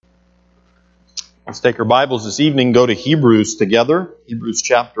Let's take our Bibles this evening, go to Hebrews together. Hebrews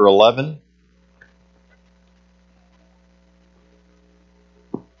chapter 11.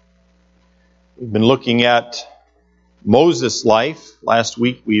 We've been looking at Moses' life. Last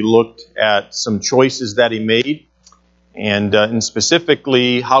week we looked at some choices that he made, and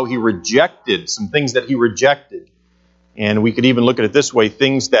specifically how he rejected, some things that he rejected. And we could even look at it this way,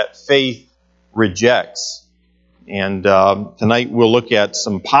 things that faith rejects. And tonight we'll look at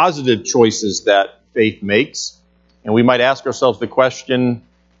some positive choices that faith makes. And we might ask ourselves the question,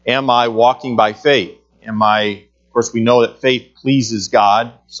 am I walking by faith? Of course we know that faith pleases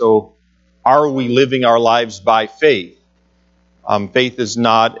God, so are we living our lives by faith? Faith is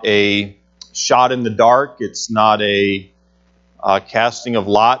not a shot in the dark. It's not a casting of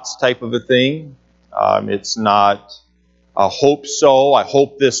lots type of a thing. It's not a hope so. I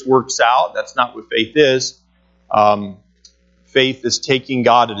hope this works out. That's not what faith is. Faith is taking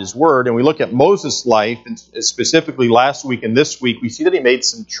God at His word. And we look at Moses' life, and specifically last week and this week, we see that he made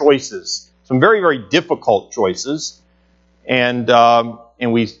some choices, some very, very difficult choices. And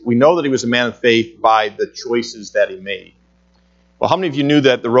we know that he was a man of faith by the choices that he made. Well, how many of you knew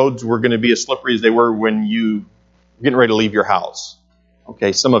that the roads were going to be as slippery as they were when you were getting ready to leave your house?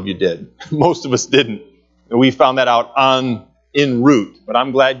 Okay, some of you did. Most of us didn't. And we found that out en route. But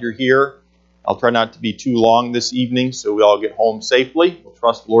I'm glad you're here. I'll try not to be too long this evening so we all get home safely. We'll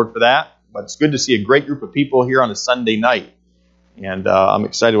trust the Lord for that. But it's good to see a great group of people here on a Sunday night. And I'm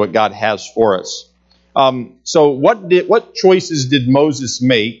excited what God has for us. So what choices did Moses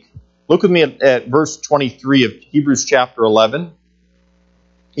make? Look with me at verse 23 of Hebrews chapter 11.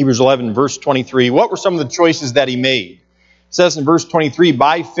 Hebrews 11, verse 23. What were some of the choices that he made? It says in verse 23,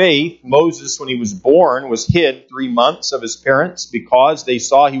 by faith, Moses, when he was born, was hid 3 months of his parents because they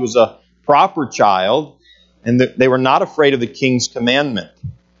saw he was a proper child and that they were not afraid of the king's commandment.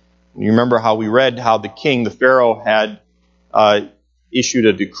 You remember how we read how the king, the Pharaoh, had issued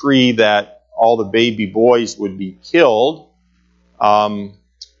a decree that all the baby boys would be killed. And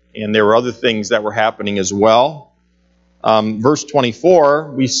there were other things that were happening as well. Verse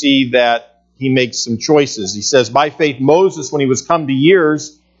 24, we see that he makes some choices. He says, by faith, Moses, when he was come to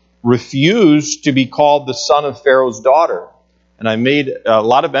years, refused to be called the son of Pharaoh's daughter. And I made a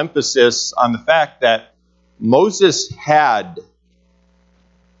lot of emphasis on the fact that Moses had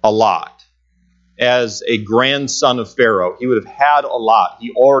a lot. As a grandson of Pharaoh, he would have had a lot.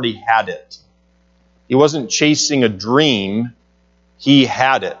 He already had it. He wasn't chasing a dream. He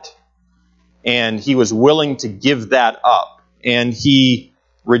had it. And he was willing to give that up. And he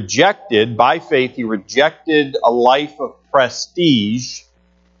rejected, by faith, he rejected a life of prestige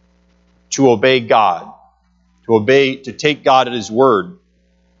to obey God, to take God at His word.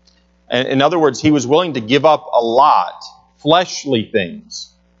 And in other words, he was willing to give up a lot, fleshly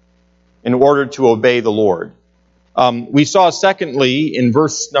things, in order to obey the Lord. We saw, secondly, in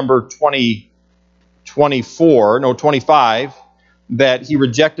verse number 25, that he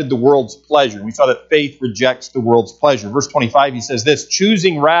rejected the world's pleasure. We saw that faith rejects the world's pleasure. Verse 25, he says this,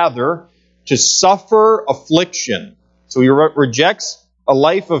 choosing rather to suffer affliction. So he rejects a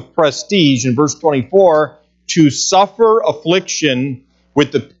life of prestige in verse 24, to suffer affliction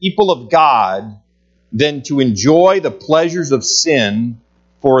with the people of God than to enjoy the pleasures of sin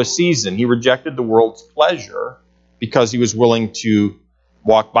for a season. He rejected the world's pleasure because he was willing to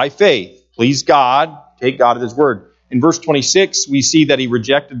walk by faith, please God, take God at His word. In verse 26, we see that he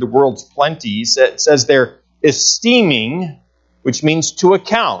rejected the world's plenty. It says there, esteeming, which means to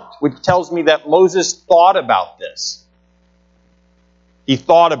account, which tells me that Moses thought about this. He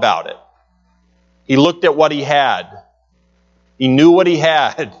thought about it. He looked at what he had. He knew what he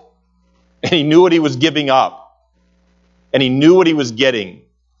had. And he knew what he was giving up. And he knew what he was getting.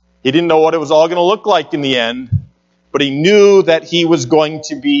 He didn't know what it was all going to look like in the end, but he knew that he was going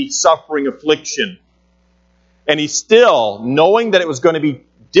to be suffering affliction. And he still, knowing that it was going to be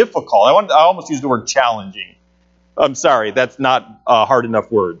difficult, I almost used the word challenging. I'm sorry, that's not a hard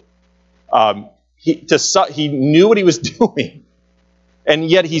enough word. He knew what he was doing, and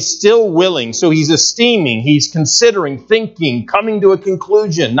yet he's still willing. So he's esteeming, he's considering, thinking, coming to a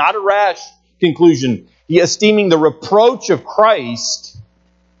conclusion, not a rash conclusion. He's esteeming the reproach of Christ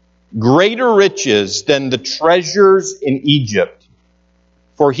greater riches than the treasures in Egypt,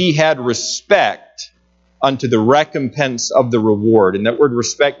 for he had respect unto the recompense of the reward. And that word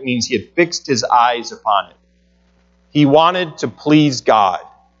respect means he had fixed his eyes upon it. He wanted to please God.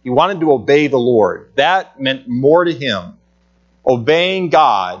 He wanted to obey the Lord. That meant more to him, obeying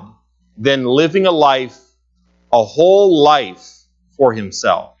God, than living a whole life for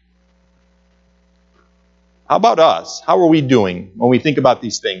himself. How about us? How are we doing when we think about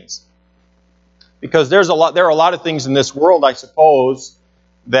these things? Because there are a lot of things in this world, I suppose,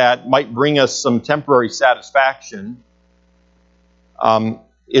 that might bring us some temporary satisfaction.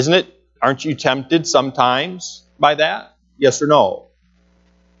 Isn't it? Aren't you tempted sometimes by that? Yes or no?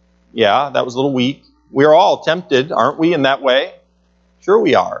 Yeah, that was a little weak. We're all tempted, aren't we, in that way? Sure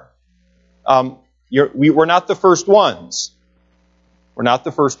we are. We're not the first ones. We're not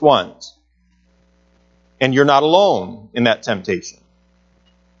the first ones. And you're not alone in that temptation.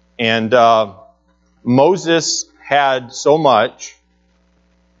 And Moses had so much,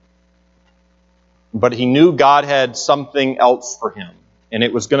 but he knew God had something else for him. And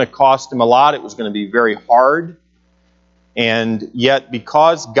it was going to cost him a lot. It was going to be very hard. And yet,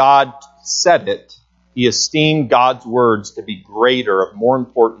 because God said it, he esteemed God's words to be greater, of more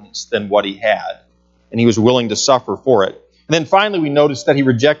importance than what he had. And he was willing to suffer for it. And then finally, we notice that he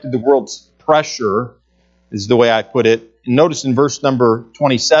rejected the world's pressure, is the way I put it. And notice in verse number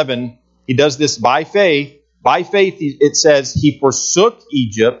 27, he does this by faith. By faith, it says, he forsook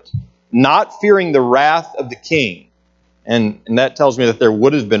Egypt, not fearing the wrath of the king. And that tells me that there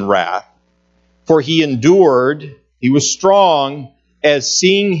would have been wrath. For he endured, he was strong, as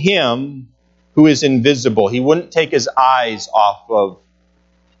seeing him who is invisible. He wouldn't take his eyes off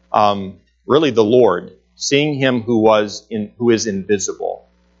of really the Lord, seeing him who is invisible.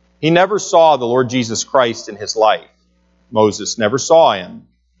 He never saw the Lord Jesus Christ in his life. Moses never saw him.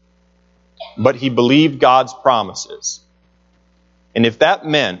 But he believed God's promises. And if that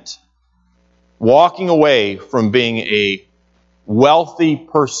meant walking away from being a wealthy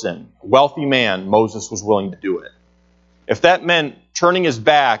person, wealthy man, Moses was willing to do it. If that meant turning his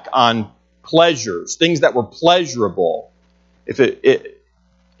back on pleasures, things that were pleasurable,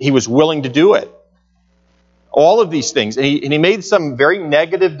 he was willing to do it. All of these things. And he made some very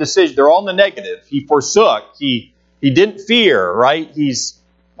negative decisions. They're all in the negative. He forsook. He didn't fear, right? He's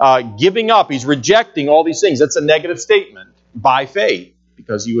giving up. He's rejecting all these things. That's a negative statement by faith,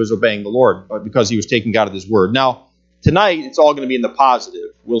 because he was obeying the Lord, because he was taking God at his word. Now, tonight, it's all going to be in the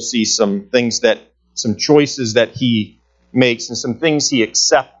positive. We'll see some choices that he makes and some things he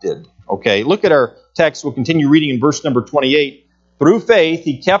accepted. Okay, look at our text. We'll continue reading in verse number 28. Through faith,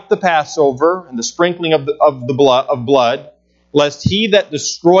 he kept the Passover and the sprinkling of blood, lest he that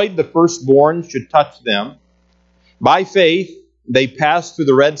destroyed the firstborn should touch them. By faith, they passed through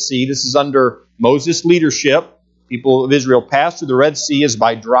the Red Sea. This is under Moses' leadership. People of Israel passed through the Red Sea as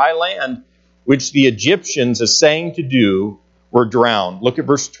by dry land, which the Egyptians, essaying to do, were drowned. Look at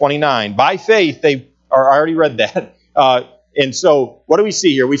verse 29. By faith, I already read that. And so, what do we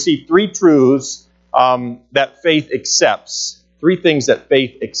see here? We see three truths that faith accepts. Three things that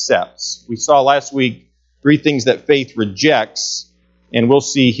faith accepts. We saw last week three things that faith rejects. And we'll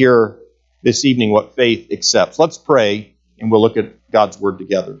see here this evening what faith accepts. Let's pray, and we'll look at God's Word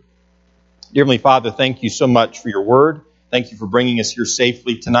together. Dear Heavenly Father, thank you so much for your Word. Thank you for bringing us here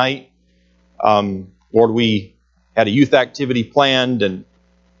safely tonight. Lord, we had a youth activity planned, and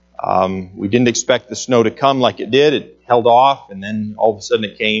we didn't expect the snow to come like it did. It held off, and then all of a sudden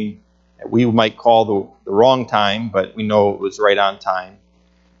it came at we might call the wrong time, but we know it was right on time.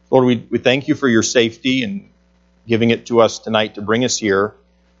 Lord, we thank you for your safety and giving it to us tonight to bring us here.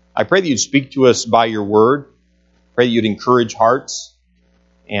 I pray that you'd speak to us by your word. Pray that you'd encourage hearts.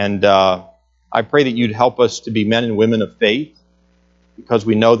 And I pray that you'd help us to be men and women of faith, because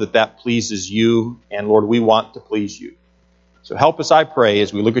we know that pleases you. And Lord, we want to please you. So help us, I pray,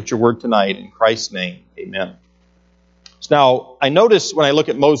 as we look at your word tonight. In Christ's name, amen. So now, I notice when I look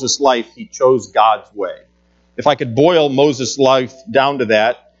at Moses' life, he chose God's way. If I could boil Moses' life down to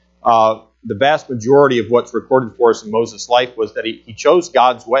that, the vast majority of what's recorded for us in Moses' life was that he chose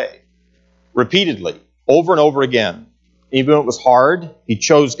God's way repeatedly, over and over again. Even when it was hard, he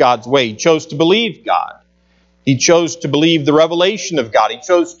chose God's way. He chose to believe God. He chose to believe the revelation of God. He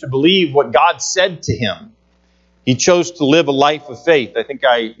chose to believe what God said to him. He chose to live a life of faith. I think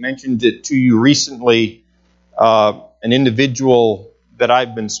I mentioned it to you recently, an individual that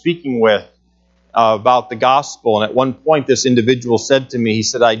I've been speaking with about the gospel. And at one point, this individual said to me, he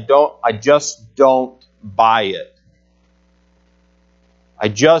said, I just don't buy it. I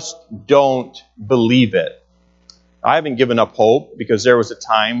just don't believe it. I haven't given up hope, because there was a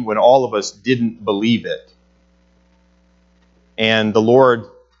time when all of us didn't believe it. And the Lord,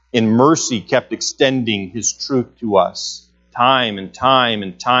 in mercy, kept extending His truth to us time and time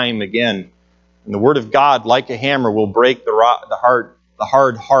and time again. And the Word of God, like a hammer, will break the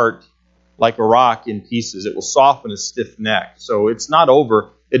hard heart like a rock in pieces. It will soften a stiff neck. So it's not over.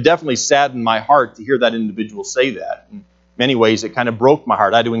 It definitely saddened my heart to hear that individual say that. In many ways, it kind of broke my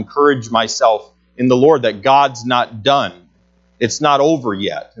heart. I had to encourage myself in the Lord that God's not done it's not over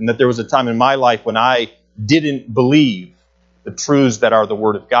yet, and that there was a time in my life when I didn't believe the truths that are the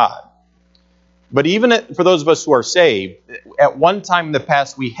Word of God. But even for those of us who are saved, at one time in the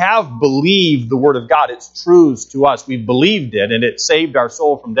past, we have believed the Word of God. It's truths to us. We've believed it, and it saved our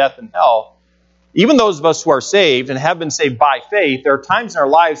soul from death and hell. Even those of us who are saved and have been saved by faith, there are times in our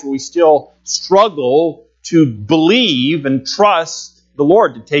lives where we still struggle to believe and trust the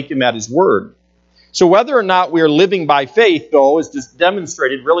Lord, to take Him at His word. So whether or not we are living by faith, though, is just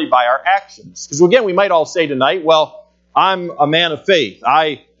demonstrated really by our actions. Because again, we might all say tonight, well, I'm a man of faith.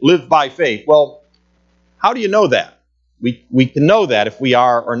 I live by faith. Well, how do you know that? We can know that if we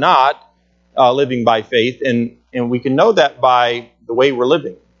are or not living by faith, and we can know that by the way we're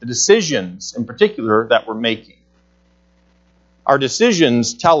living. The decisions, in particular, that we're making. Our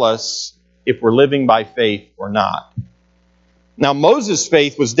decisions tell us if we're living by faith or not. Now, Moses'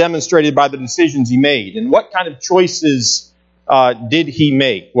 faith was demonstrated by the decisions he made. And what kind of choices did he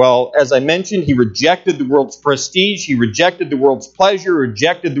make? Well, as I mentioned, he rejected the world's prestige. He rejected the world's pleasure.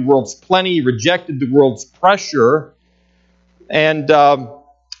 Rejected the world's plenty. He rejected the world's pressure. And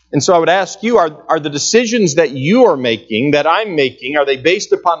so I would ask you, are the decisions that you are making, that I'm making, are they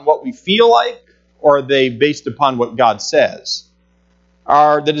based upon what we feel like, or are they based upon what God says?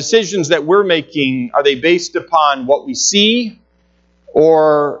 Are the decisions that we're making, are they based upon what we see,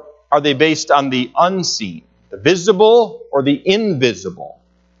 or are they based on the unseen, the visible or the invisible?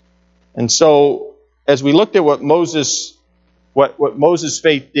 And so, as we looked at what Moses'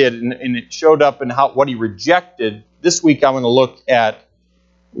 faith did, and it showed up in what he rejected, this week I'm going to look at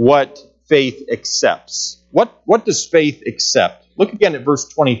what faith accepts. What does faith accept? Look again at verse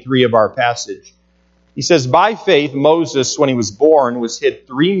 23 of our passage. He says, by faith, Moses, when he was born, was hid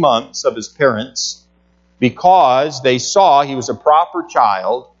 3 months of his parents because they saw he was a proper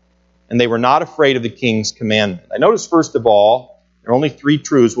child and they were not afraid of the king's commandment. I notice, first of all, there are only 3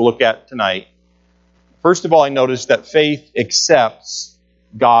 truths we'll look at tonight. First of all, I notice that faith accepts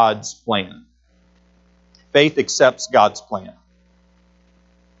God's plan. Faith accepts God's plan.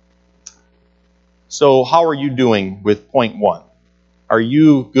 So how are you doing with point 1? Are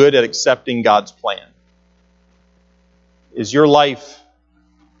you good at accepting God's plan? Is your life,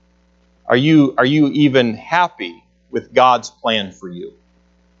 are you even happy with God's plan for you?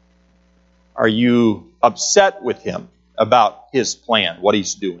 Are you upset with Him about His plan, what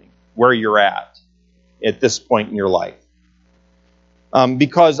He's doing, where you're at this point in your life?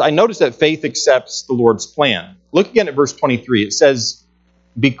 Because I notice that faith accepts the Lord's plan. Look again at verse 23. It says,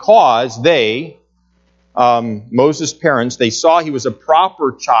 because they, Moses' parents, they saw he was a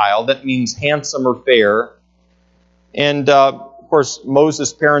proper child. That means handsome or fair. And, of course,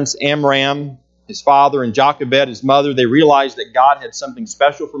 Moses' parents, Amram, his father, and Jochebed, his mother, they realized that God had something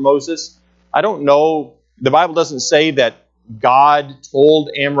special for Moses. I don't know. The Bible doesn't say that God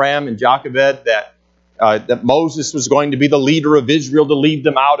told Amram and Jochebed that Moses was going to be the leader of Israel, to lead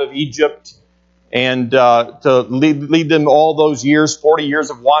them out of Egypt and to lead them all those years, 40 years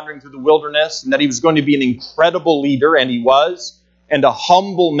of wandering through the wilderness, and that he was going to be an incredible leader, and he was, and a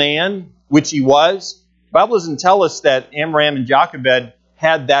humble man, which he was. The Bible doesn't tell us that Amram and Jochebed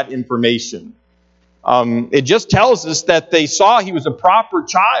had that information. It just tells us that they saw he was a proper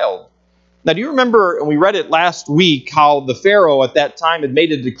child. Now, do you remember, and we read it last week, how the Pharaoh at that time had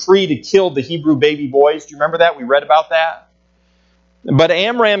made a decree to kill the Hebrew baby boys? Do you remember that? We read about that. But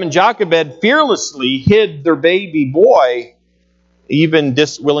Amram and Jochebed fearlessly hid their baby boy, even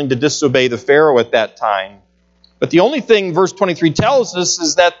willing to disobey the Pharaoh at that time. But the only thing verse 23 tells us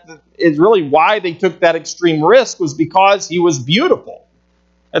is that is really why they took that extreme risk was because he was beautiful.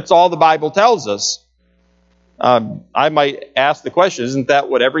 That's all the Bible tells us. I might ask the question, isn't that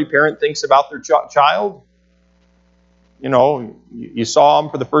what every parent thinks about their child? You know, you saw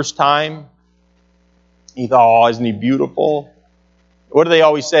him for the first time. You thought, oh, isn't he beautiful? What do they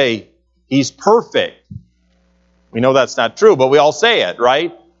always say? He's perfect. We know that's not true, but we all say it,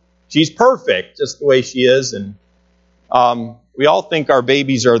 right? She's perfect, just the way she is. And we all think our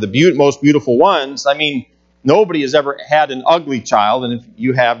babies are the most beautiful ones. I mean, nobody has ever had an ugly child, and if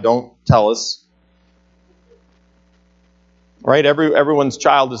you have, don't tell us. Right? Everyone's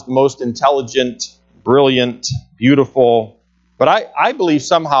child is the most intelligent, brilliant, beautiful. But I believe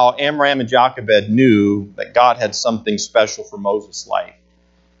somehow Amram and Jochebed knew that God had something special for Moses' life.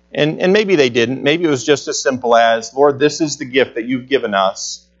 And maybe they didn't. Maybe it was just as simple as, Lord, this is the gift that you've given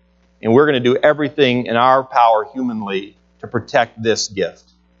us, and we're going to do everything in our power humanly to protect this gift.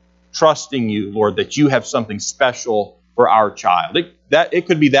 Trusting you, Lord, that you have something special for our child. It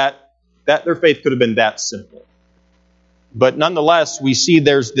could be that their faith could have been that simple. But nonetheless, we see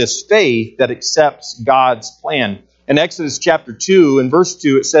there's this faith that accepts God's plan. In Exodus chapter 2, in verse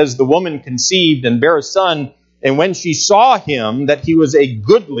 2, it says, the woman conceived and bare a son, and when she saw him, that he was a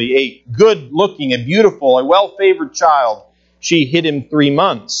goodly, a good-looking, a beautiful, a well-favored child, she hid him 3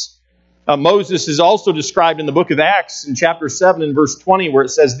 months. Moses is also described in the book of Acts in chapter 7 and verse 20, where it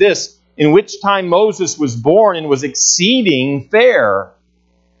says this, in which time Moses was born and was exceeding fair,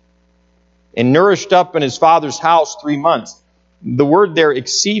 and nourished up in his father's house 3 months. The word there,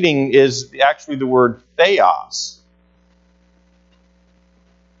 exceeding, is actually the word theos.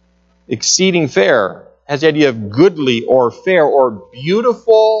 Exceeding fair has the idea of goodly or fair or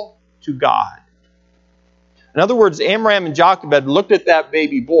beautiful to God. In other words, Amram and Jochebed looked at that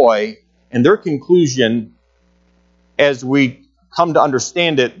baby boy, and their conclusion, as we come to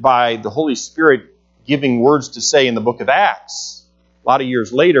understand it by the Holy Spirit giving words to say in the book of Acts, a lot of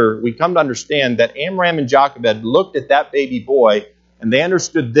years later, we come to understand that Amram and Jochebed looked at that baby boy, and they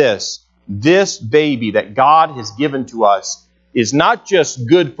understood this. This baby that God has given to us is not just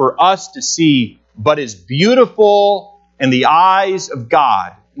good for us to see, but is beautiful in the eyes of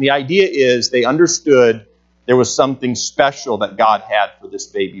God. And the idea is they understood there was something special that God had for this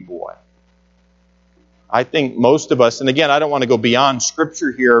baby boy. I think most of us, and again, I don't want to go beyond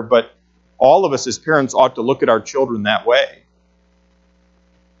Scripture here, but all of us as parents ought to look at our children that way.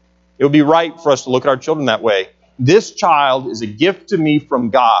 It would be right for us to look at our children that way. This child is a gift to me from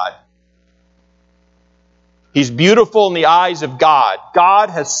God. He's beautiful in the eyes of God. God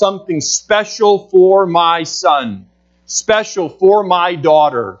has something special for my son, special for my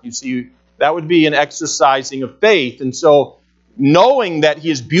daughter. You see, that would be an exercising of faith. And so, knowing that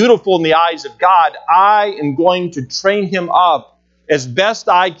he is beautiful in the eyes of God, I am going to train him up as best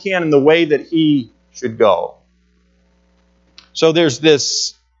I can in the way that he should go. So there's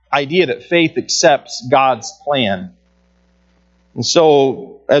this idea that faith accepts God's plan. And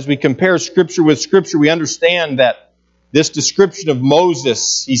so, as we compare Scripture with Scripture, we understand that this description of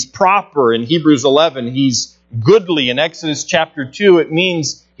Moses, he's proper in Hebrews 11, he's goodly in Exodus chapter 2. It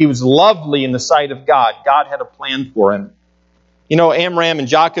means he was lovely in the sight of God. God had a plan for him. You know, Amram and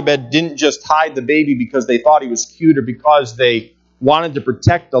Jochebed didn't just hide the baby because they thought he was cute or because they wanted to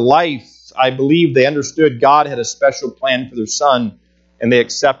protect the life. I believe they understood God had a special plan for their son, and they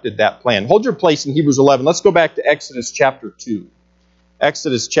accepted that plan. Hold your place in Hebrews 11. Let's go back to Exodus chapter 2.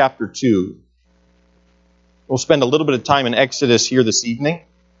 Exodus chapter 2. We'll spend a little bit of time in Exodus here this evening.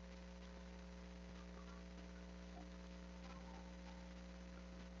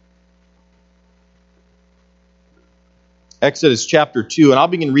 Exodus chapter 2, and I'll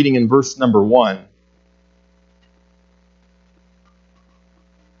begin reading in verse number 1.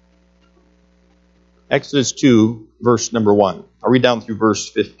 Exodus 2, verse number 1. I'll read down through verse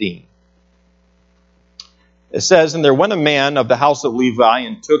 15. It says, and there went a man of the house of Levi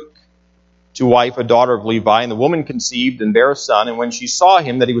and took to wife a daughter of Levi, and the woman conceived and bare a son. And when she saw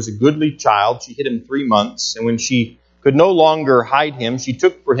him that he was a goodly child, she hid him 3 months. And when she could no longer hide him, she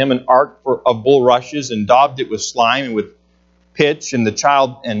took for him an ark of bulrushes and daubed it with slime and with pitch, and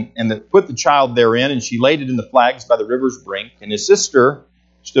put the child therein, and she laid it in the flags by the river's brink. And his sister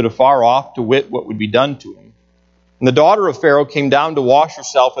stood afar off to wit what would be done to him. And the daughter of Pharaoh came down to wash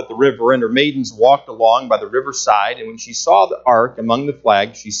herself at the river, and her maidens walked along by the riverside. And when she saw the ark among the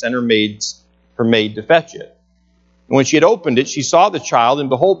flags, she sent her maid to fetch it. And when she had opened it, she saw the child, and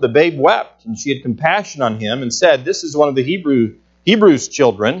behold, the babe wept. And she had compassion on him, and said, this is one of the Hebrews'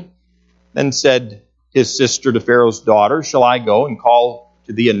 children. Then said his sister to Pharaoh's daughter, shall I go and call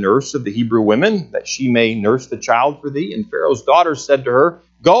to thee a nurse of the Hebrew women, that she may nurse the child for thee? And Pharaoh's daughter said to her,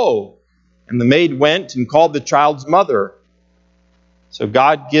 go. And the maid went and called the child's mother. So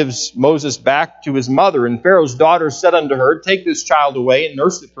God gives Moses back to his mother. And Pharaoh's daughter said unto her, take this child away and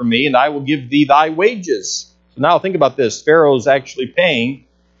nurse it for me, and I will give thee thy wages. So now think about this. Pharaoh's actually paying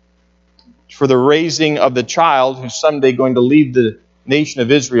for the raising of the child who's someday going to lead the nation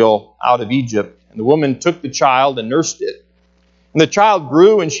of Israel out of Egypt. And the woman took the child and nursed it. And the child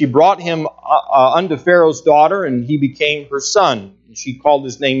grew, and she brought him unto Pharaoh's daughter, and he became her son. And she called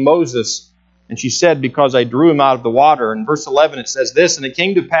his name Moses. And she said, because I drew him out of the water. In verse 11 it says this, and it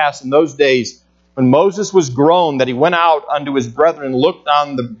came to pass in those days, when Moses was grown, that he went out unto his brethren and looked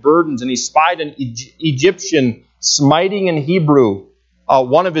on the burdens, and he spied an Egyptian smiting an Hebrew,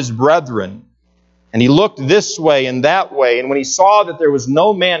 one of his brethren. And he looked this way and that way, and when he saw that there was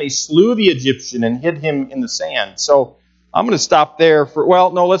no man, he slew the Egyptian and hid him in the sand. So I'm going to stop there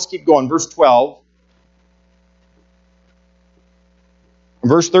let's keep going. Verse 12.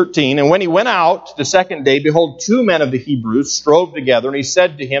 Verse 13, and when he went out the second day, behold, 2 men of the Hebrews strove together, and he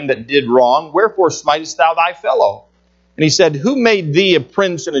said to him that did wrong, wherefore smitest thou thy fellow? And he said, "Who made thee a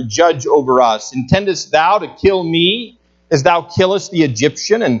prince and a judge over us? Intendest thou to kill me as thou killest the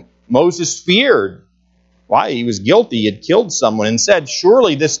Egyptian?" And Moses feared. Why? He was guilty. He had killed someone, and said,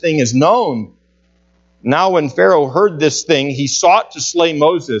 "Surely this thing is known." Now when Pharaoh heard this thing, he sought to slay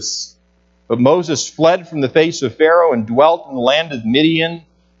Moses. But Moses fled from the face of Pharaoh and dwelt in the land of Midian. And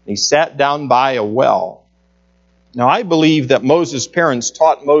he sat down by a well. Now I believe that Moses' parents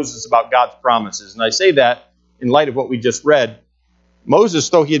taught Moses about God's promises. And I say that in light of what we just read. Moses,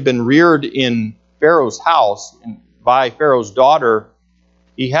 though he had been reared in Pharaoh's house and by Pharaoh's daughter,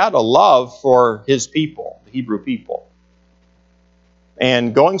 he had a love for his people, the Hebrew people.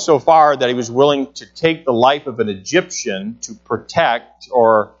 And going so far that he was willing to take the life of an Egyptian to protect,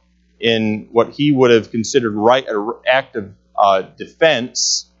 or in what he would have considered an act of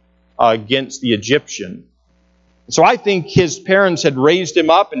defense against the Egyptian. So I think his parents had raised him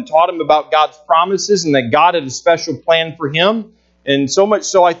up and taught him about God's promises and that God had a special plan for him. And so much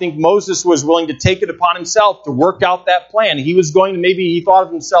so, I think Moses was willing to take it upon himself to work out that plan. He was going to, maybe he thought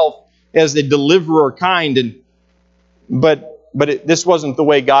of himself as the deliverer kind, but this wasn't the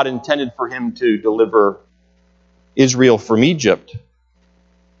way God intended for him to deliver Israel from Egypt.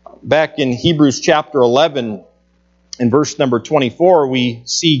 Back in Hebrews chapter 11, in verse number 24, we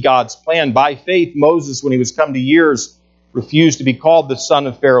see God's plan. By faith, Moses, when he was come to years, refused to be called the son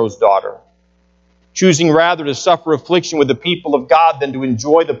of Pharaoh's daughter, choosing rather to suffer affliction with the people of God than to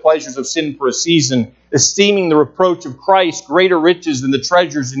enjoy the pleasures of sin for a season, esteeming the reproach of Christ greater riches than the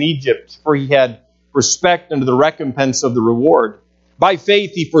treasures in Egypt, for he had respect unto the recompense of the reward. By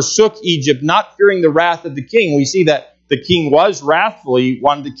faith he forsook Egypt, not fearing the wrath of the king. We see that the king was wrathful. He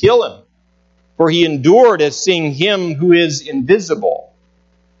wanted to kill him, for he endured as seeing him who is invisible.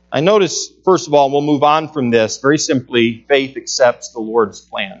 I notice, first of all, we'll move on from this. Very simply, faith accepts the Lord's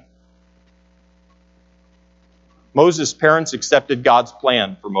plan. Moses' parents accepted God's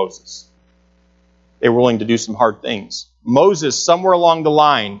plan for Moses. They were willing to do some hard things. Moses, somewhere along the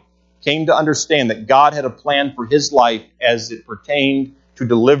line, came to understand that God had a plan for his life as it pertained to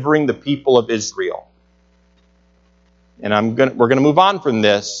delivering the people of Israel. And we're going to move on from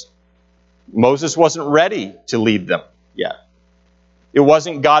this. Moses wasn't ready to lead them yet. It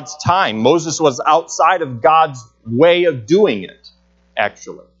wasn't God's time. Moses was outside of God's way of doing it,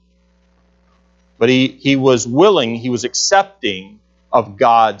 actually. But he was willing, he was accepting of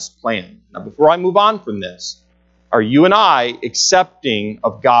God's plan. Now, before I move on from this, are you and I accepting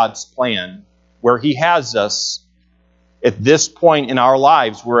of God's plan where he has us at this point in our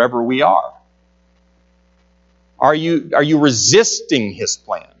lives, wherever we are? Are you resisting his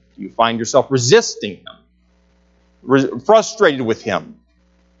plan? Do you find yourself resisting him? Frustrated with him?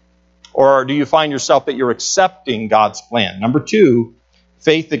 Or do you find yourself that you're accepting God's plan? Number two,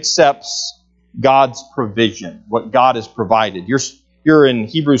 faith accepts God's provision, what God has provided. You're in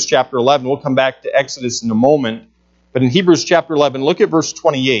Hebrews chapter 11. We'll come back to Exodus in a moment. But in Hebrews chapter 11, look at verse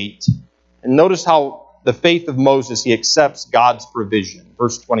 28. And notice how the faith of Moses, he accepts God's provision.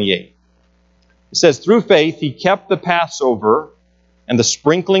 Verse 28. It says, "Through faith he kept the Passover and the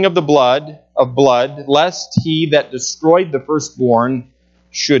sprinkling of the blood, lest he that destroyed the firstborn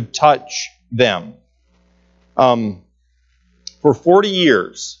should touch them." For 40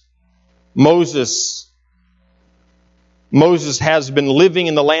 years, Moses has been living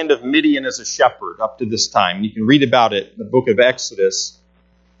in the land of Midian as a shepherd up to this time. You can read about it in the book of Exodus.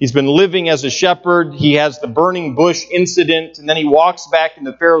 He's been living as a shepherd. He has the burning bush incident, and then he walks back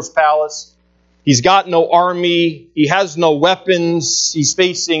into Pharaoh's palace. He's got no army. He has no weapons. He's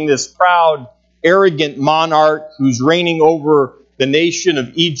facing this proud, arrogant monarch who's reigning over the nation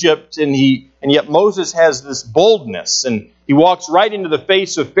of Egypt, and yet Moses has this boldness, and he walks right into the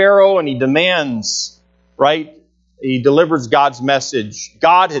face of Pharaoh, and he demands, right? He delivers God's message.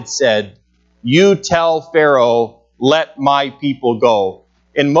 God had said, "You tell Pharaoh, let my people go."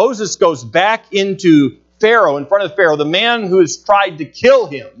 And Moses goes back into Pharaoh, in front of Pharaoh, the man who has tried to kill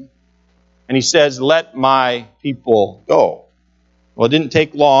him, and he says, "Let my people go." Well, it didn't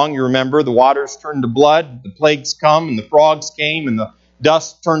take long. You remember, the waters turned to blood, the plagues come, and the frogs came, and the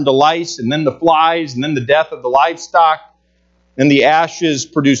dust turned to lice, and then the flies, and then the death of the livestock. Then the ashes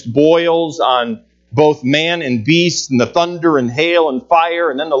produced boils on both man and beast, and the thunder and hail and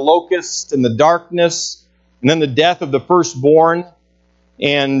fire, and then the locust and the darkness, and then the death of the firstborn.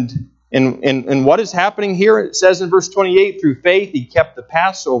 And what is happening here? It says in verse 28, "Through faith he kept the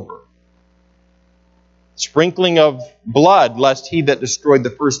Passover, sprinkling of blood, lest he that destroyed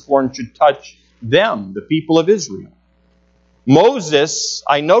the firstborn should touch them," the people of Israel. Moses,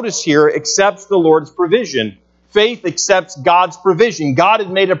 I notice here, accepts the Lord's provision. Faith accepts God's provision. God had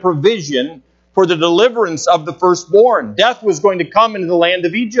made a provision for the deliverance of the firstborn. Death was going to come into the land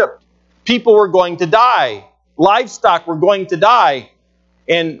of Egypt. People were going to die. Livestock were going to die.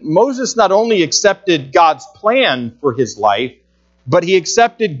 And Moses not only accepted God's plan for his life, but he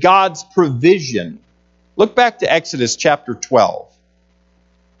accepted God's provision. Look back to Exodus chapter 12.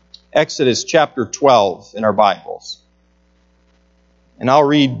 Exodus chapter 12 in our Bibles. And I'll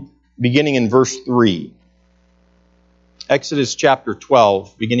read beginning in verse 3. Exodus chapter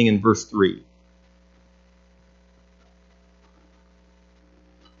 12, beginning in verse 3.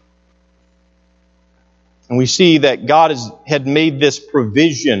 And we see that God had made this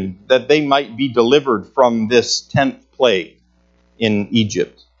provision that they might be delivered from this 10th plague in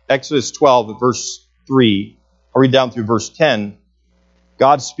Egypt. Exodus 12, verse 3. I'll read down through verse 10.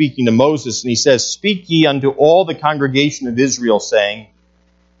 God speaking to Moses, and he says, "Speak ye unto all the congregation of Israel, saying,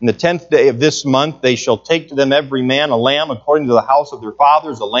 In the 10th day of this month they shall take to them every man a lamb according to the house of their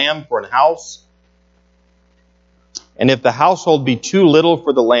fathers, a lamb for an house. And if the household be too little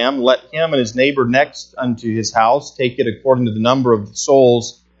for the lamb, let him and his neighbor next unto his house take it according to the number of the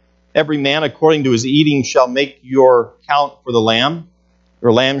souls. Every man according to his eating shall make your count for the lamb.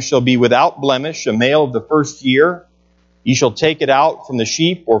 Your lamb shall be without blemish, a male of the first year. Ye shall take it out from the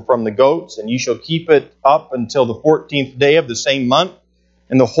sheep or from the goats, and ye shall keep it up until the 14th day of the same month.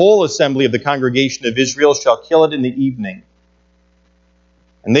 And the whole assembly of the congregation of Israel shall kill it in the evening.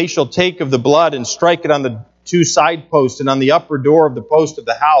 And they shall take of the blood and strike it on the 2 side posts and on the upper door of the post of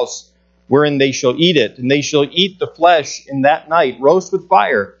the house, wherein they shall eat it. And they shall eat the flesh in that night, roast with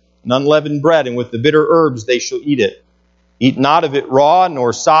fire, and unleavened bread, and with the bitter herbs they shall eat it. Eat not of it raw,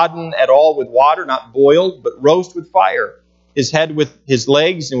 nor sodden at all with water, not boiled, but roast with fire, his head with his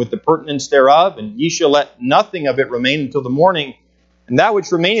legs, and with the purtenance thereof. And ye shall let nothing of it remain until the morning. And that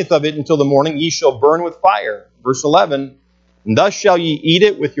which remaineth of it until the morning ye shall burn with fire." Verse 11, "And thus shall ye eat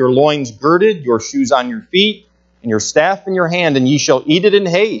it with your loins girded, your shoes on your feet, and your staff in your hand, and ye shall eat it in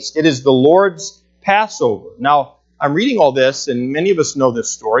haste. It is the Lord's Passover." Now, I'm reading all this, and many of us know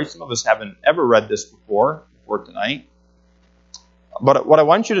this story. Some of us haven't ever read this before tonight. But what I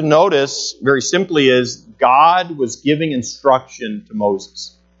want you to notice very simply is God was giving instruction to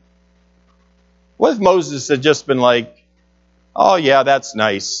Moses. What if Moses had just been like, "Oh yeah, that's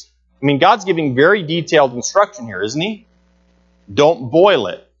nice"? I mean, God's giving very detailed instruction here, isn't he? Don't boil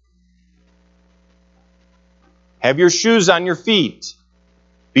it. Have your shoes on your feet.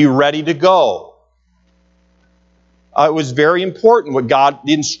 Be ready to go. It was very important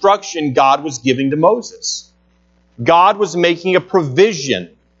the instruction God was giving to Moses. God was making a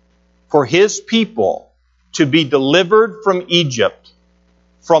provision for his people to be delivered from Egypt,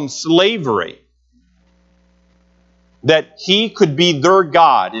 from slavery, that he could be their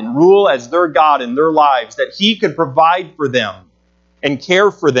God and rule as their God in their lives, that he could provide for them and care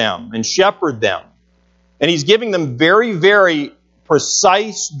for them and shepherd them. And he's giving them very, very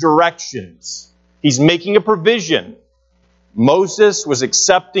precise directions. He's making a provision. Moses was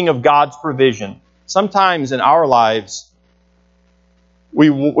accepting of God's provision. Sometimes in our lives, we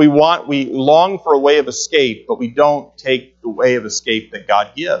long for a way of escape, but we don't take the way of escape that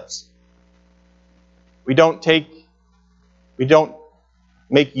God gives. We don't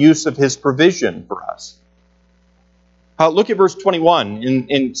make use of his provision for us. Look at verse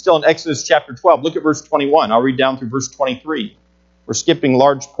 21, still in Exodus chapter 12. Look at verse 21. I'll read down through verse 23. We're skipping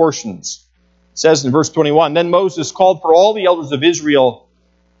large portions. It says in verse 21, "Then Moses called for all the elders of Israel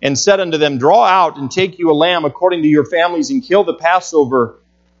and said unto them, Draw out and take you a lamb according to your families, and kill the Passover.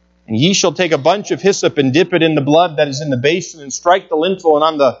 And ye shall take a bunch of hyssop and dip it in the blood that is in the basin, and strike the lintel and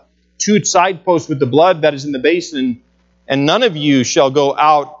on the 2 side posts with the blood that is in the basin. And none of you shall go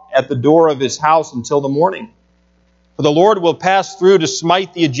out at the door of his house until the morning. For the Lord will pass through to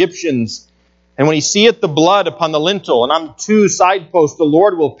smite the Egyptians. And when he seeth the blood upon the lintel and on the 2 side posts, the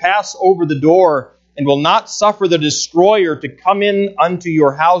Lord will pass over the door, and will not suffer the destroyer to come in unto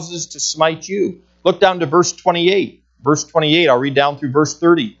your houses to smite you." Look down to verse 28. Verse 28, I'll read down through verse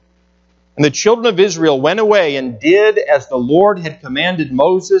 30. "And the children of Israel went away and did as the Lord had commanded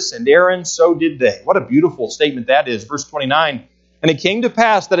Moses and Aaron, so did they." What a beautiful statement that is. Verse 29, "And it came to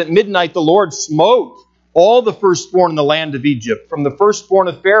pass that at midnight the Lord smote all the firstborn in the land of Egypt, from the firstborn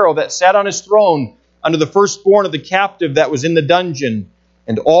of Pharaoh that sat on his throne, unto the firstborn of the captive that was in the dungeon,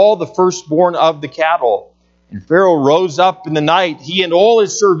 and all the firstborn of the cattle. And Pharaoh rose up in the night, he and all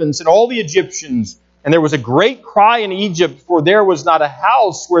his servants and all the Egyptians. And there was a great cry in Egypt, for there was not a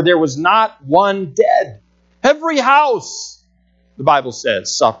house where there was not one dead." Every house, the Bible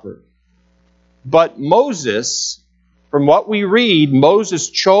says, suffered. But Moses, from what we read, Moses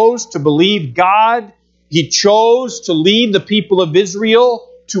chose to believe God. He chose to lead the people of Israel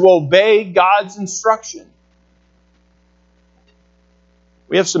to obey God's instruction.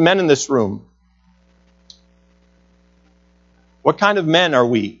 We have some men in this room. What kind of men are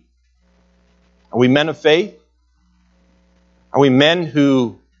we? Are we men of faith? Are we men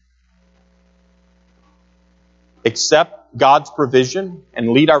who accept God's provision and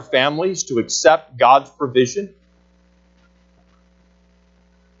lead our families to accept God's provision?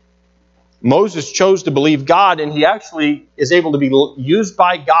 Moses chose to believe God, and he actually is able to be used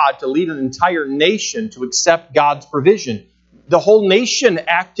by God to lead an entire nation to accept God's provision. The whole nation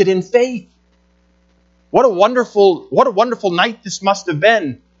acted in faith. What a wonderful night this must have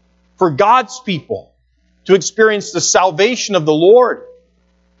been for God's people to experience the salvation of the Lord.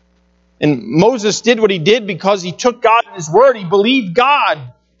 And Moses did what he did because he took God at His word. He believed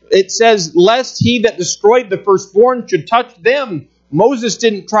God. It says, lest he that destroyed the firstborn should touch them. Moses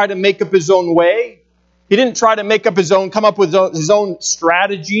didn't try to make up his own way. He didn't try to come up with his own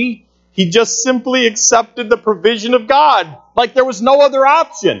strategy. He just simply accepted the provision of God, like there was no other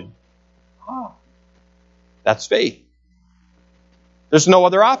option. That's faith. There's no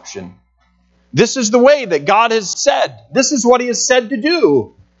other option. This is the way that God has said. This is what He has said to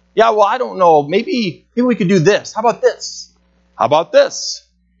do. Yeah, well, I don't know. Maybe we could do this. How about this? How about this?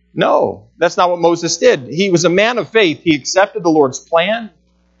 No, that's not what Moses did. He was a man of faith. He accepted the Lord's plan,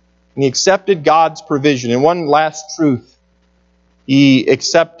 and he accepted God's provision. And one last truth, he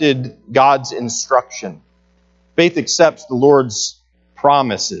accepted God's instruction. Faith accepts the Lord's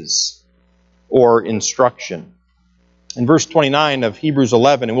promises or instruction. In verse 29 of Hebrews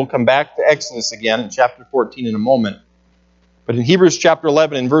 11, and we'll come back to Exodus again in chapter 14 in a moment. But in Hebrews chapter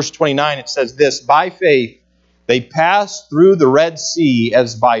 11, in verse 29, it says this, by faith they passed through the Red Sea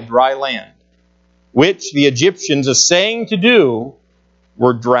as by dry land, which the Egyptians, essaying to do,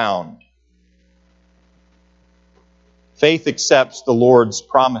 were drowned. Faith accepts the Lord's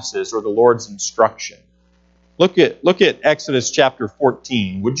promises or the Lord's instruction. Look at Exodus chapter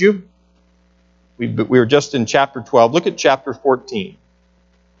 14, would you? We were just in chapter 12. Look at chapter 14.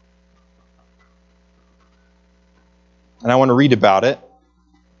 And I want to read about it.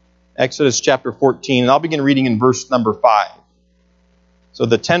 Exodus chapter 14, and I'll begin reading in verse number 5. So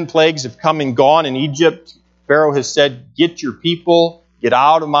the 10 plagues have come and gone in Egypt. Pharaoh has said, get your people, get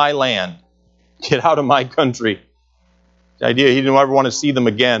out of my land, get out of my country. The idea, he didn't ever want to see them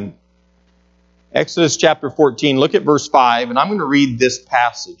again. Exodus chapter 14, look at verse 5, and I'm going to read this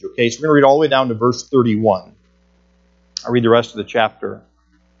passage, okay? So we're going to read all the way down to verse 31. I'll read the rest of the chapter.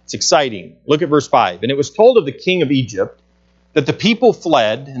 It's exciting. Look at verse 5. And it was told of the king of Egypt that the people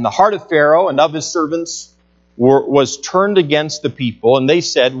fled, and the heart of Pharaoh and of his servants was turned against the people. And they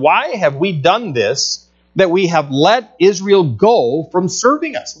said, why have we done this, that we have let Israel go from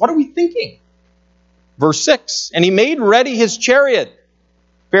serving us? What are we thinking? Verse 6, and he made ready his chariot,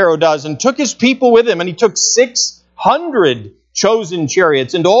 Pharaoh does, and took his people with him, and he took 600 chosen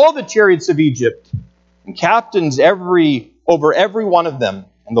chariots, and all the chariots of Egypt, and captains over every one of them.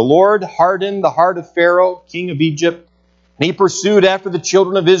 And the Lord hardened the heart of Pharaoh, king of Egypt, and he pursued after the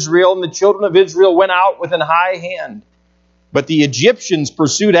children of Israel, and the children of Israel went out with an high hand. But the Egyptians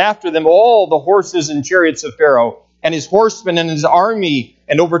pursued after them all the horses and chariots of Pharaoh, and his horsemen and his army,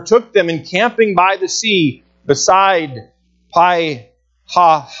 and overtook them encamping by the sea beside Pi-hahiroth,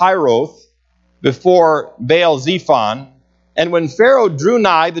 before Baal-zephon. And when Pharaoh drew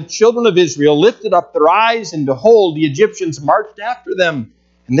nigh, the children of Israel lifted up their eyes, and behold, the Egyptians marched after them.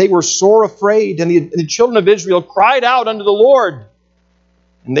 And they were sore afraid, and the children of Israel cried out unto the Lord.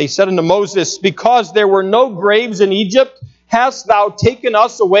 And they said unto Moses, because there were no graves in Egypt, hast thou taken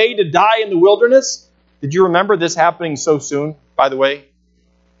us away to die in the wilderness? Did you remember this happening so soon, by the way?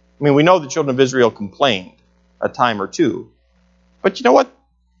 I mean, we know the children of Israel complained a time or two. But you know what?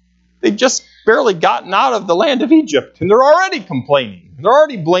 They've just barely gotten out of the land of Egypt, and they're already complaining. They're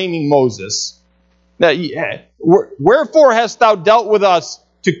already blaming Moses. Now, wherefore hast thou dealt with us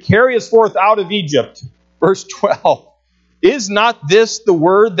to carry us forth out of Egypt? Verse 12. Is not this the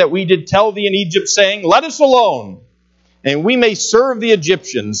word that we did tell thee in Egypt, saying, let us alone, and we may serve the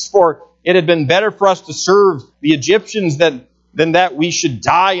Egyptians? For it had been better for us to serve the Egyptians than that we should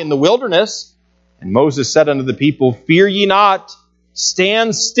die in the wilderness. And Moses said unto the people, fear ye not,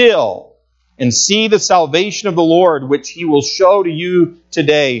 stand still, and see the salvation of the Lord, which he will show to you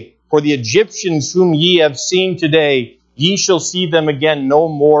today. For the Egyptians whom ye have seen today, ye shall see them again no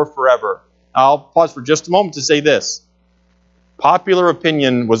more forever. I'll pause for just a moment to say this. Popular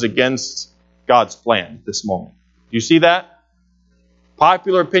opinion was against God's plan at this moment. Do you see that?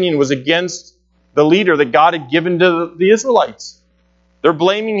 Popular opinion was against the leader that God had given to the Israelites. They're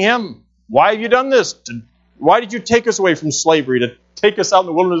blaming him. Why have you done this? Why did you take us away from slavery, to take us out in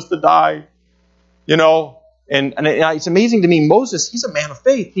the wilderness to die? You know, and it's amazing to me, Moses, he's a man of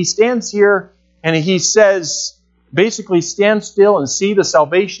faith. He stands here and he says, basically, stand still and see the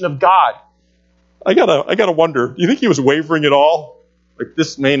salvation of God. I gotta wonder, do you think he was wavering at all? Like,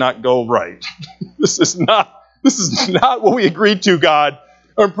 this may not go right. This is not what we agreed to, God.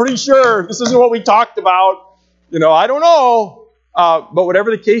 I'm pretty sure this isn't what we talked about. You know, I don't know. But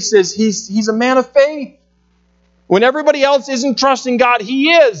whatever the case is, he's a man of faith. When everybody else isn't trusting God,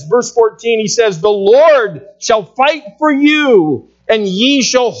 he is. Verse 14, he says, the Lord shall fight for you, and ye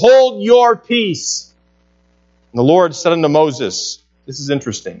shall hold your peace. And the Lord said unto Moses, this is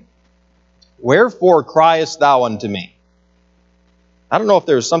interesting, wherefore criest thou unto me? I don't know if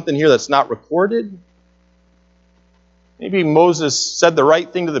there's something here that's not recorded. Maybe Moses said the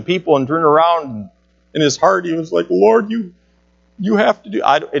right thing to the people and turned around, and in his heart he was like, Lord, you have to do.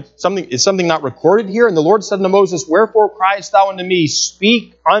 Is something not recorded here? And the Lord said unto Moses, wherefore criest thou unto me?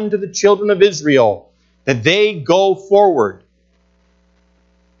 Speak unto the children of Israel, that they go forward.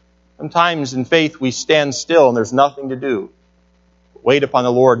 Sometimes in faith we stand still and there's nothing to do. Wait upon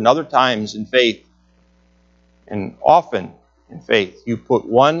the Lord. And other times in faith, and often in faith, you put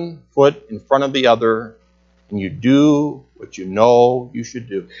one foot in front of the other and you do what you know you should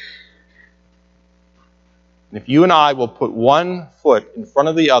do. And if you and I will put one foot in front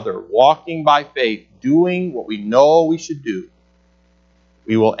of the other, walking by faith, doing what we know we should do,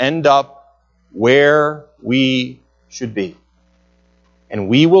 we will end up where we should be. And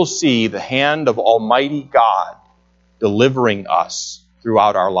we will see the hand of Almighty God delivering us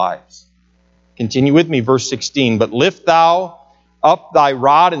throughout our lives. Continue with me, verse 16. But lift thou up thy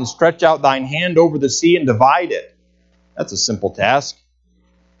rod and stretch out thine hand over the sea and divide it. That's a simple task.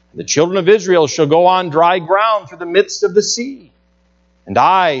 The children of Israel shall go on dry ground through the midst of the sea. And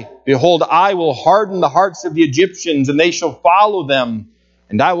I will harden the hearts of the Egyptians, and they shall follow them.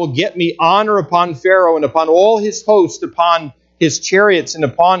 And I will get me honor upon Pharaoh and upon all his host, upon his chariots and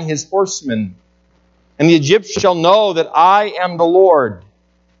upon his horsemen. And the Egyptians shall know that I am the Lord,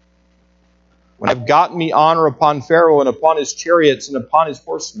 when I've gotten me honor upon Pharaoh and upon his chariots and upon his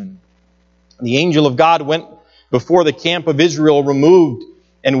horsemen. And the angel of God went before the camp of Israel, removed,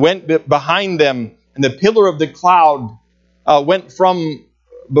 and went behind them. And the pillar of the cloud went from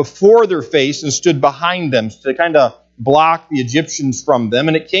before their face and stood behind them to kind of block the Egyptians from them.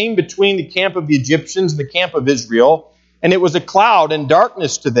 And it came between the camp of the Egyptians and the camp of Israel. And it was a cloud and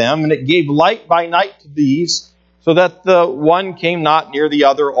darkness to them. And it gave light by night to these, so that the one came not near the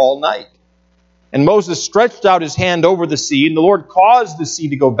other all night. And Moses stretched out his hand over the sea, and the Lord caused the sea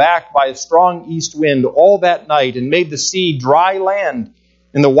to go back by a strong east wind all that night, and made the sea dry land,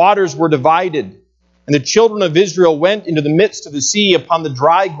 and the waters were divided. And the children of Israel went into the midst of the sea upon the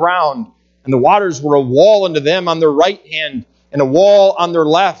dry ground, and the waters were a wall unto them on their right hand, and a wall on their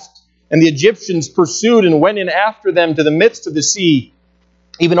left. And the Egyptians pursued and went in after them to the midst of the sea,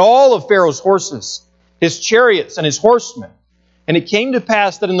 even all of Pharaoh's horses, his chariots, and his horsemen. And it came to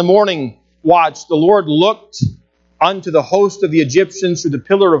pass that in the morning watch the Lord looked unto the host of the Egyptians through the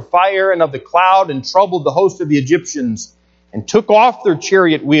pillar of fire and of the cloud, and troubled the host of the Egyptians, and took off their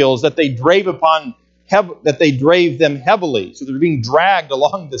chariot wheels, that they drave them heavily. So they're being dragged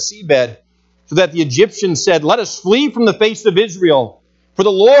along the seabed, so that the Egyptians said, let us flee from the face of Israel, for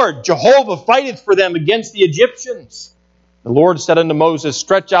the Lord Jehovah fighteth for them against the Egyptians. The Lord said unto Moses,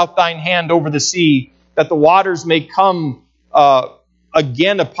 stretch out thine hand over the sea, that the waters may come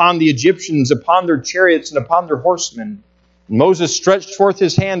again upon the Egyptians, upon their chariots, and upon their horsemen. And Moses stretched forth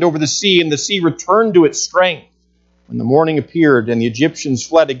his hand over the sea, and the sea returned to its strength when the morning appeared, and the Egyptians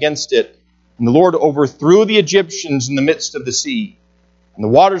fled against it. And the Lord overthrew the Egyptians in the midst of the sea. And the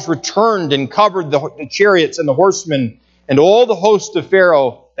waters returned and covered the chariots and the horsemen, and all the host of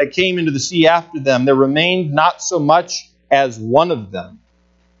Pharaoh that came into the sea after them. There remained not so much as one of them.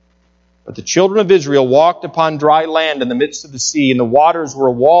 But the children of Israel walked upon dry land in the midst of the sea, and the waters were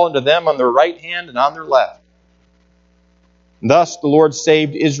a wall unto them on their right hand and on their left. And thus the Lord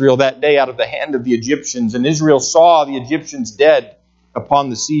saved Israel that day out of the hand of the Egyptians, and Israel saw the Egyptians dead upon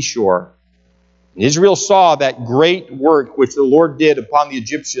the seashore. And Israel saw that great work which the Lord did upon the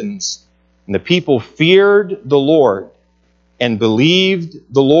Egyptians, and the people feared the Lord and believed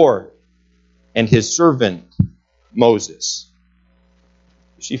the Lord and his servant Moses.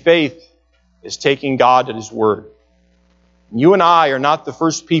 You see, faith is taking God at his word. You and I are not the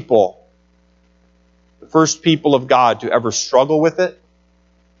first people of God to ever struggle with it,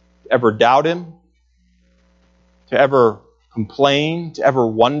 to ever doubt him, to ever complain, to ever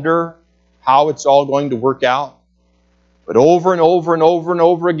wonder how it's all going to work out. But over and over and over and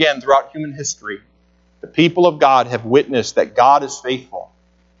over again throughout human history, The people of God have witnessed that God is faithful,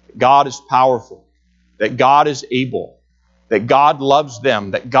 that God is powerful, that God is able, that God loves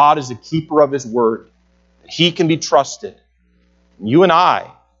them, that God is a keeper of His word, that He can be trusted. You and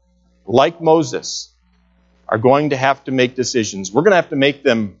I, like Moses, are going to have to make decisions. We're going to have to make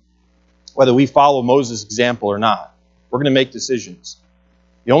them whether we follow Moses' example or not. We're going to make decisions.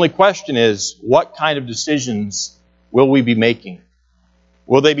 The only question is, what kind of decisions will we be making?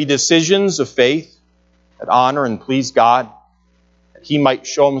 Will they be decisions of faith that honor and please God, that He might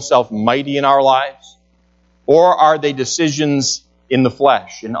show Himself mighty in our lives? Or are they decisions in the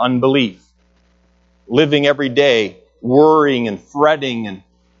flesh, in unbelief, living every day worrying and fretting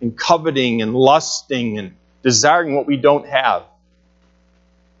and coveting and lusting and desiring what we don't have?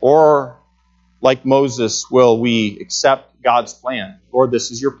 Or, like Moses, will we accept God's plan? Lord,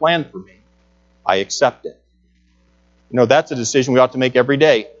 this is your plan for me. I accept it. That's a decision we ought to make every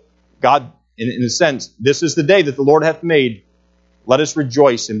day. God, in a sense, this is the day that the Lord hath made. Let us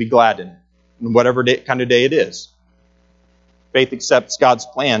rejoice and be glad in it, in whatever kind of day it is. Faith accepts God's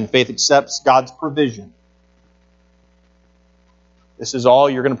plan. Faith accepts God's provision. This is all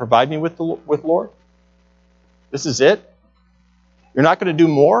you're going to provide me with, Lord? This is it? You're not going to do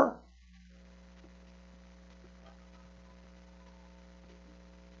more?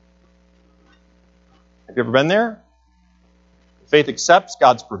 Have you ever been there? Faith accepts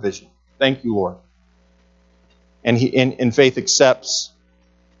God's provision. Thank you, Lord. And faith accepts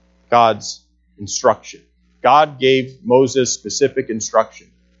God's instruction. God gave Moses specific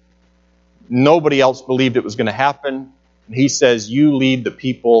instruction. Nobody else believed it was going to happen. And He says, you lead the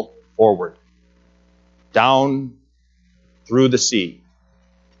people forward, down through the sea.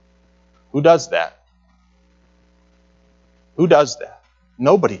 Who does that? Who does that?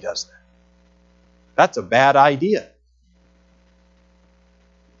 Nobody does that. That's a bad idea.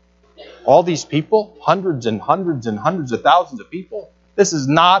 All these people, hundreds and hundreds and hundreds of thousands of people, this is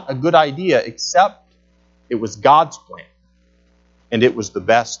not a good idea, except it was God's plan. And it was the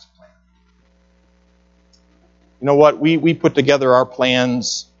best plan. You know what? We put together our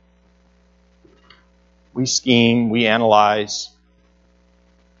plans. We scheme. We analyze.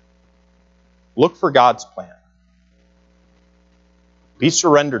 Look for God's plan. Be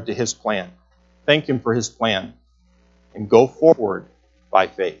surrendered to His plan. Thank Him for His plan. And go forward by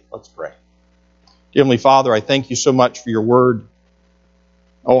faith. Let's pray. Dear Heavenly Father, I thank you so much for your word.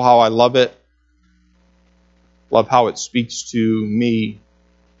 Oh, how I love it. Love how it speaks to me,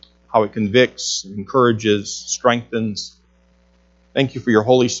 how it convicts, encourages, strengthens. Thank you for your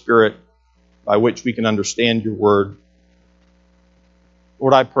Holy Spirit by which we can understand your word.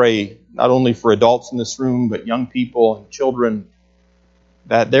 Lord, I pray not only for adults in this room, but young people and children,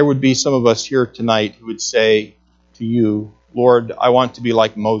 that there would be some of us here tonight who would say to you, Lord, I want to be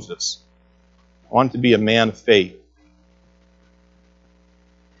like Moses. I want to be a man of faith.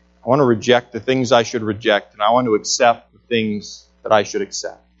 I want to reject the things I should reject, and I want to accept the things that I should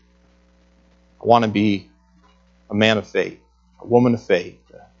accept. I want to be a man of faith, a woman of faith,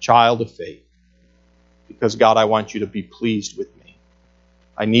 a child of faith. Because, God, I want you to be pleased with me.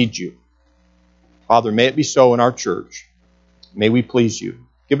 I need you. Father, may it be so in our church. May we please you.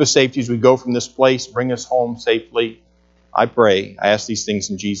 Give us safety as we go from this place. Bring us home safely. I pray. I ask these things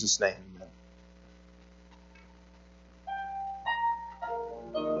in Jesus' name.